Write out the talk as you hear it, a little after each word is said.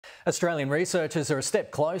Australian researchers are a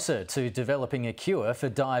step closer to developing a cure for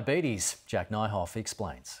diabetes. Jack Nyhoff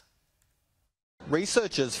explains.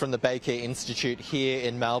 Researchers from the Baker Institute here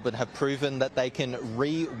in Melbourne have proven that they can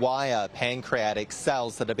rewire pancreatic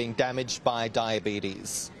cells that are being damaged by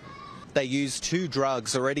diabetes. They use two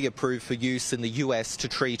drugs already approved for use in the US to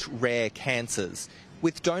treat rare cancers.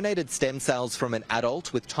 With donated stem cells from an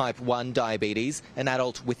adult with type 1 diabetes, an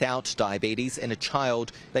adult without diabetes and a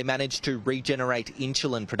child, they managed to regenerate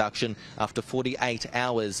insulin production after 48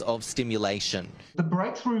 hours of stimulation. The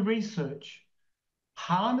breakthrough research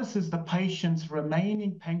harnesses the patient's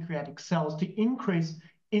remaining pancreatic cells to increase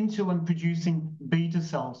insulin-producing beta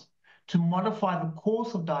cells to modify the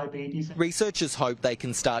course of diabetes. Researchers hope they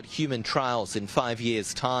can start human trials in 5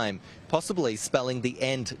 years' time, possibly spelling the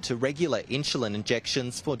end to regular insulin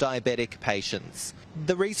injections for diabetic patients.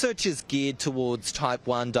 The research is geared towards type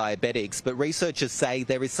 1 diabetics, but researchers say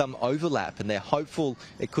there is some overlap and they're hopeful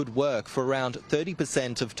it could work for around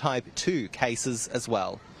 30% of type 2 cases as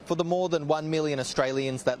well. For the more than 1 million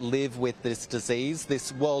Australians that live with this disease,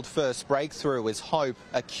 this world-first breakthrough is hope.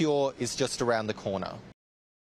 A cure is just around the corner.